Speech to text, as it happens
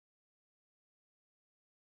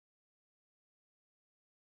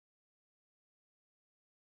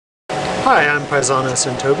Hi, I'm Paisano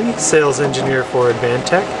Santobi, Sales Engineer for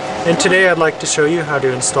Advantech, and today I'd like to show you how to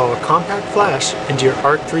install a compact flash into your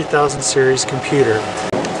ARK-3000 series computer.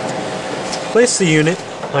 Place the unit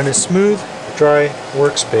on a smooth, dry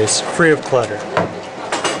workspace free of clutter.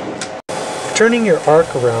 Turning your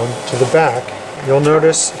ARK around to the back, you'll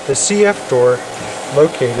notice the CF door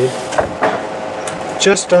located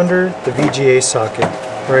just under the VGA socket,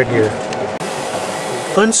 right here.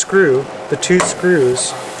 Unscrew the two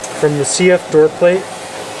screws from the CF door plate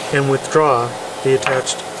and withdraw the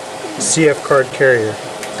attached CF card carrier.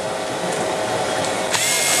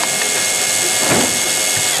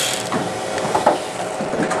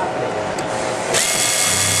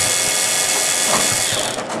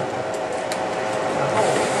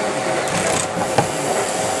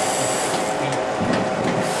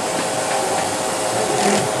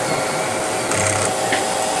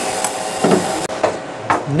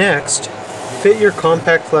 Next, fit your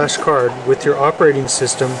compact flash card with your operating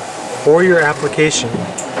system or your application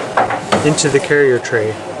into the carrier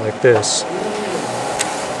tray, like this.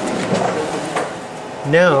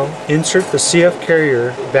 Now, insert the CF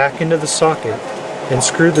carrier back into the socket and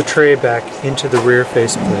screw the tray back into the rear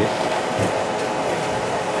faceplate.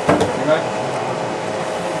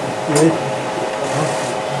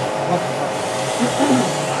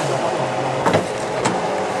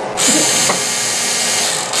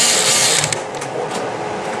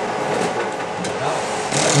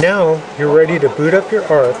 Now you're ready to boot up your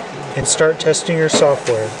ARK and start testing your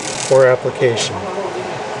software or application.